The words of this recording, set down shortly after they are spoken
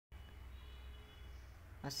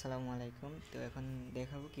আসসালামু আলাইকুম। তো এখন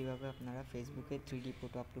দেখাবো কিভাবে আপনারা ফেসবুকে 3D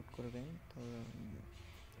ফটো আপলোড করবেন। তো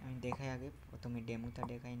আমি দেখাই, আগে প্রথমে ডেমোটা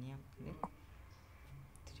দেখাই নিই আপনাদের।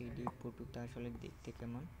 3D ফটোটা আসলে দেখতে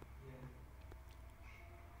কেমন।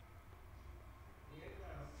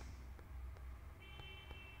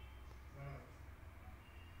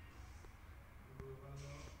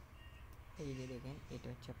 এই যে দেখেন, এটা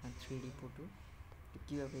হচ্ছে আপনার 3D ফটো। তো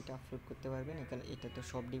কীভাবে এটা আপলোড করতে পারবেন, এটা তো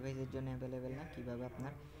সব ডিভাইসের জন্য অ্যাভেলেবেল না। কীভাবে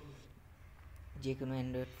আপনার যে কোনো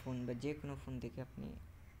অ্যান্ড্রয়েড ফোন বা যে কোনো ফোন থেকে আপনি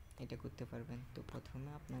এটা করতে পারবেন। তো প্রথমে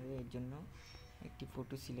আপনাদের এর জন্য একটি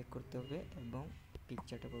ফটো সিলেক্ট করতে হবে এবং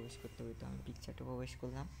পিকচারটা প্রবেশ করতে হবে। তো আমি পিকচারটা প্রবেশ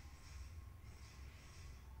করলাম।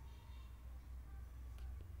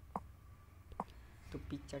 তো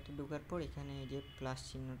পিকচারটা ঢোকার পর এখানে এই যে প্লাস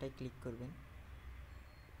চিহ্নটায় ক্লিক করবেন।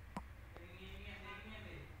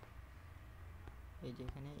 এই যে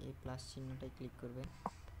এখানে এই প্লাস চিহ্নটায় ক্লিক করবেন।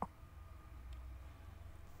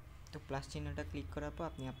 তো প্লাস চিহ্নটা ক্লিক করার পর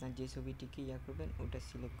আপনি আপনার যে ছবিটিকে করবেন ওটা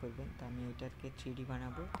সিলেক্ট করবেন। তো আমি এটাকে 3D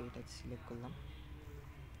বানাবো, তো এটা সিলেক্ট করলাম।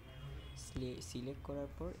 সিলেক্ট করার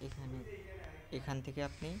পর এখান থেকে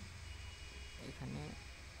আপনি এখানে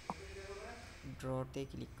ড্রতে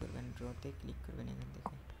ক্লিক করবেন।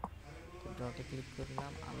 এখান থেকে তো ড্রতে ক্লিক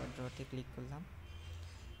করলাম, আবার ড্রতে ক্লিক করলাম।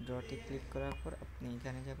 ড্রতে ক্লিক করার পর আপনি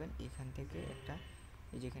এখানে যাবেন, এখান থেকে একটা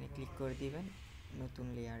এই যেখানে ক্লিক করে দিবেন নতুন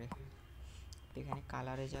লেয়ারে। এখানে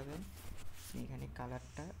কালারে যাবেন, এখানে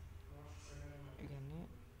কালারটা এখানে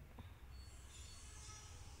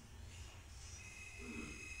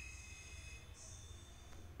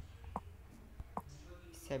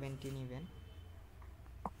 70 নেবেন।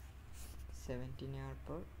 70 নেওয়ার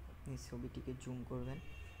পর আপনি ছবিটিকে জুম করবেন।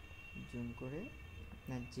 জুম করে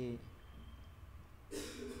আপনার যে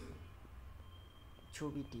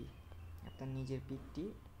ছবিটি, আপনার নিজের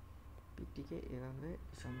পিকটিকে এভাবে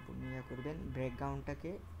সম্পূর্ণ করবেন।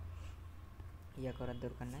 ব্যাকগ্রাউন্ডটাকে করার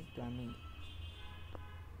দরকার নাই। তো আমি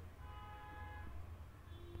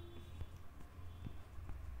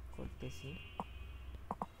করতেছি।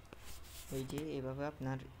 এই যে এভাবে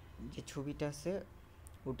আপনার যে ছবিটা আছে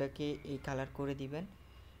ওটাকে এই কালার করে দিবেন।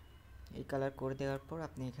 এই কালার করে দেওয়ার পর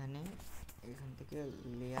আপনি এখান থেকে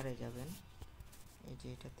লেয়ারে যাবেন। এই যে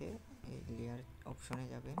এটাতে এই লেয়ার অপশনে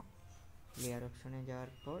যাবেন। লেয়ার অপশনে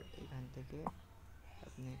যাওয়ার পর এখান থেকে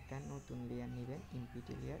আপনি একটা নতুন লেয়ার নেবেন,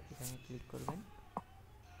 ইমপিটি লেয়ার। এখানে ক্লিক করবেন।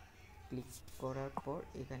 ক্লিক করার পর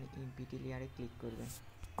এখানে ইমপিটি লেয়ারে ক্লিক করবেন।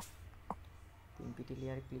 ইমপিটি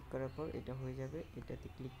লেয়ারে ক্লিক করার পর এটা হয়ে যাবে। এটাতে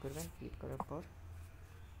ক্লিক করবেন। ক্লিক করার পর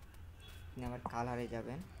আপনি আবার কালারে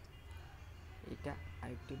যাবেন। এটা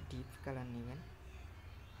আরেকটু ডিপ কালার নেবেন।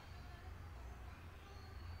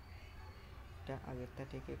 এটা আগেরটা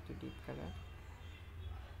থেকে একটু ডিপ কালার,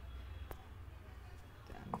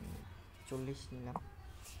 আমি 40 নিলাম।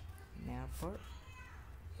 নেওয়ার পর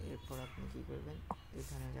এরপর আপনি কী করবেন,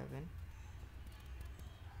 এখানে যাবেন,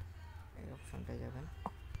 এই অপশনটা যাবেন।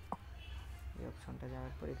 এই অপশনটা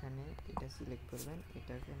যাওয়ার পর এখানে এটা সিলেক্ট করবেন।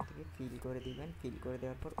 এটা এখান থেকে ফিল করে দিবেন। ফিল করে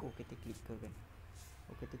দেওয়ার পর ওকেতে ক্লিক করবেন।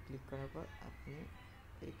 ওকেতে ক্লিক করার পর আপনি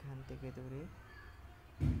এখান থেকে ধরে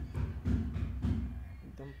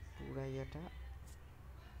একদম পুরা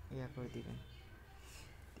করে দিবেন।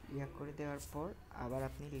 করে দেওয়ার পর আবার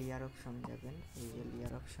আপনি লেয়ার অপশন যাবেন। এই যে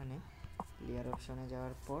লেয়ার অপশনে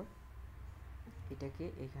যাওয়ার পর এটাকে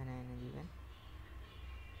এখানে এনে দিবেন।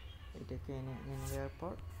 এটাকে এনে দেওয়ার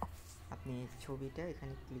পর আপনি এই ছবিটা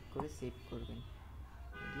এখানে ক্লিক করে সেভ করবেন।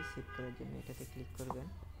 এই যে সেভ করার জন্য এটাতে ক্লিক করবেন।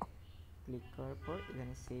 ক্লিক করার পর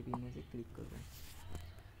এখানে সেভ ইমেজে ক্লিক করবেন।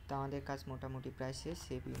 তো আমাদের কাজ মোটামুটি প্রায় শেষ।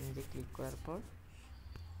 সেভ ইমেজে ক্লিক করার পর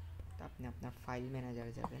আপনি আপনার ফাইল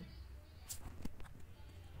ম্যানেজারে যাবেন।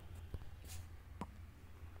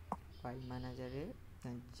 ফাইল ম্যানেজারে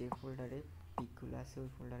যে ফোল্ডারে পিকগুলো আছে ওই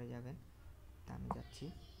ফোল্ডারে যাবেন। তা আমি যাচ্ছি।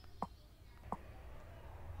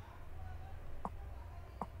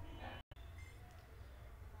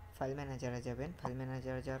 ফাইল ম্যানেজারে যাবেন। ফাইল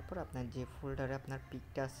ম্যানেজারে যাওয়ার পর আপনার যে ফোল্ডারে আপনার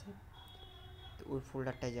পিকটা আছে তো ওই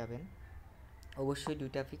ফোল্ডারটায় যাবেন। অবশ্যই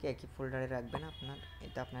দুইটা পিক একই ফোল্ডারে রাখবেন,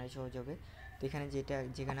 এটা আপনার সহজ হবে। তো এখানে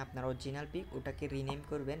যেখানে আপনার অরিজিনাল পিক ওটাকে রিনেম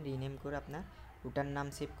করবেন। রিনেম করে আপনার ওটার নাম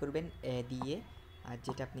সেভ করবেন এ দিয়ে। আর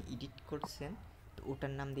যেটা আপনি এডিট করছেন তো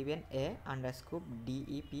ওটার নাম দিবেন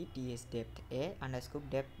A_DEPTS ডেপ্থ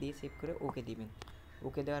ডেপ্থ দিয়ে সেভ করে ওকে দিবেন।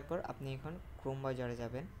 ওকে দেওয়ার পর আপনি এখন ক্রোম ব্রাউজারে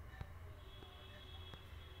যাবেন।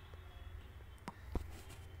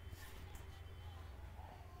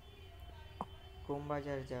 ক্রোম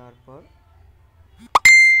ব্রাউজারে যাওয়ার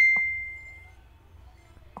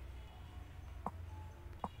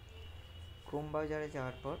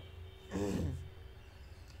পর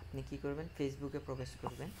আপনি কী করবেন, ফেসবুকে প্রবেশ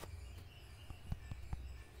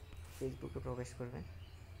করবেন।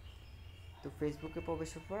 তো ফেসবুকে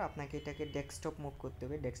প্রবেশের পর আপনাকে এটাকে ডেস্কটপ মোড করতে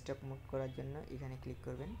হবে। ডেস্কটপ মোড করার জন্য এখানে ক্লিক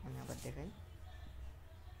করবেন, আমি আবার দেখাই,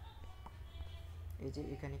 এই যে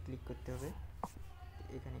এখানে ক্লিক করতে হবে,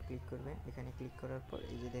 এখানে ক্লিক করবেন। এখানে ক্লিক করার পর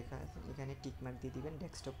এই যে দেখা আছে এখানে টিক মার্ক দিয়ে দিবেন,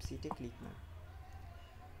 ডেস্কটপ সিটে ক্লিক মার্ক।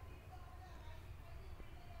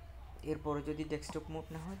 এরপরে যদি ডেস্কটপ মোড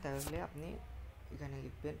না হয় তাহলে আপনি এখানে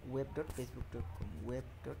লিখবেন web.facebook.com,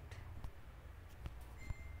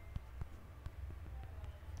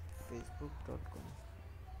 web.facebook.com,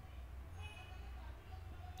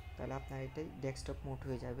 তাহলে আপনার এটাই ডেস্কটপ মোড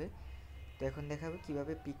হয়ে যাবে। তো এখন দেখাবো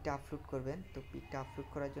কিভাবে পিকটা আপলোড করবেন। তো পিকটা আপলোড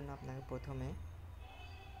করার জন্য আপনাকে প্রথমে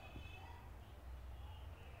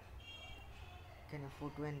এখানে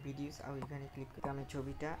ফটো অ্যান্ড ভিডিওস আর এখানে ক্লিক করে আমি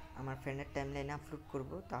ছবিটা আমার ফ্রেন্ডের টাইমলাইনে আপলোড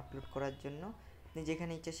করব। তো আপলোড করার জন্য আপনি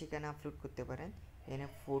যেখানে ইচ্ছা সেখানে আপলোড করতে পারেন। এখানে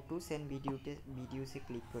ফটোস অ্যান্ড ভিডিওসে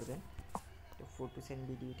ক্লিক করবেন। তো ফটোস অ্যান্ড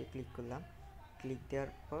ভিডিওতে ক্লিক করলাম। ক্লিক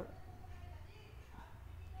দেওয়ার পর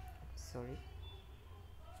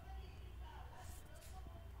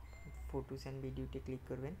ফটোস অ্যান্ড ভিডিওতে ক্লিক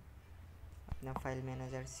করবেন। আপনার ফাইল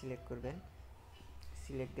ম্যানেজার সিলেক্ট করবেন।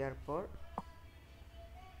 সিলেক্ট দেওয়ার পর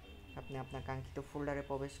আপনি আপনার কাঙ্ক্ষিত ফোল্ডারে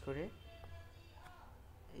প্রবেশ করে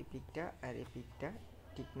এই পিকটা আর এই পিকটা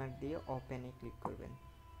টিকমার্ক দিয়ে ওপেনে ক্লিক করবেন।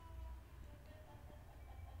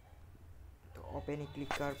 তো ওপেনে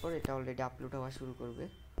ক্লিক করার পর এটা অলরেডি আপলোড হওয়া শুরু করবে।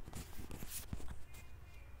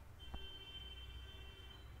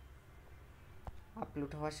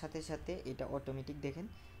 আপলোড হওয়ার সাথে সাথে এটা অটোমেটিক দেখেন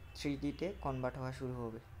 3Dতে কনভার্ট হওয়া শুরু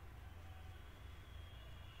হবে।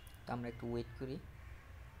 তো আমরা একটু ওয়েট করি।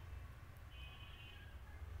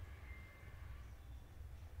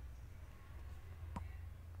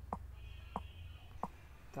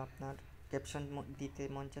 তো আপনার ক্যাপশন দিতে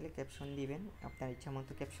মন চাইলে ক্যাপশন দিবেন, আপনার ইচ্ছা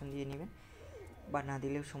মতো ক্যাপশন দিয়ে নেবেন বা না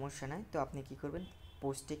দিলেও সমস্যা নাই। তো আপনি কি করবেন,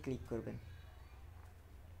 পোস্টে ক্লিক করবেন।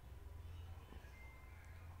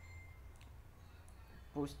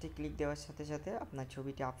 পোস্টে ক্লিক দেওয়ার সাথে সাথে আপনার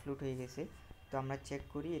ছবিটি আপলোড হয়ে গেছে। তো আমরা চেক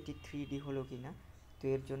করি এটি 3D হলো কি না। তো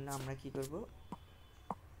এর জন্য আমরা কি করব,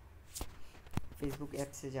 ফেসবুক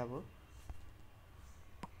অ্যাপসে যাব।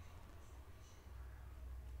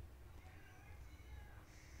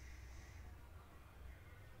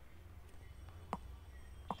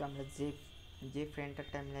 তো আমরা যে ফ্রেন্ডটার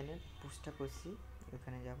টাইমলাইনে পোস্টটা করছি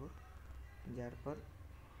ওখানে যাব। যাওয়ার পর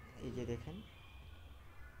এই যে দেখেন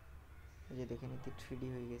এটি 3D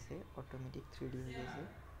হয়ে গেছে, অটোমেটিক 3D হয়ে গেছে।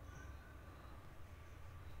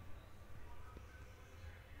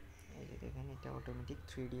 এই যে দেখেন এটা অটোমেটিক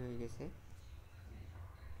 3D হয়ে গেছে।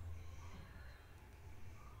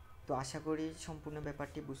 তো আশা করি সম্পূর্ণ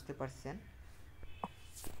ব্যাপারটি বুঝতে পারছেন।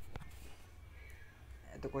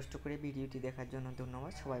 এত কষ্ট করে ভিডিওটি দেখার জন্য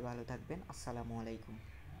ধন্যবাদ। সবাই ভালো থাকবেন। আসসালামু আলাইকুম।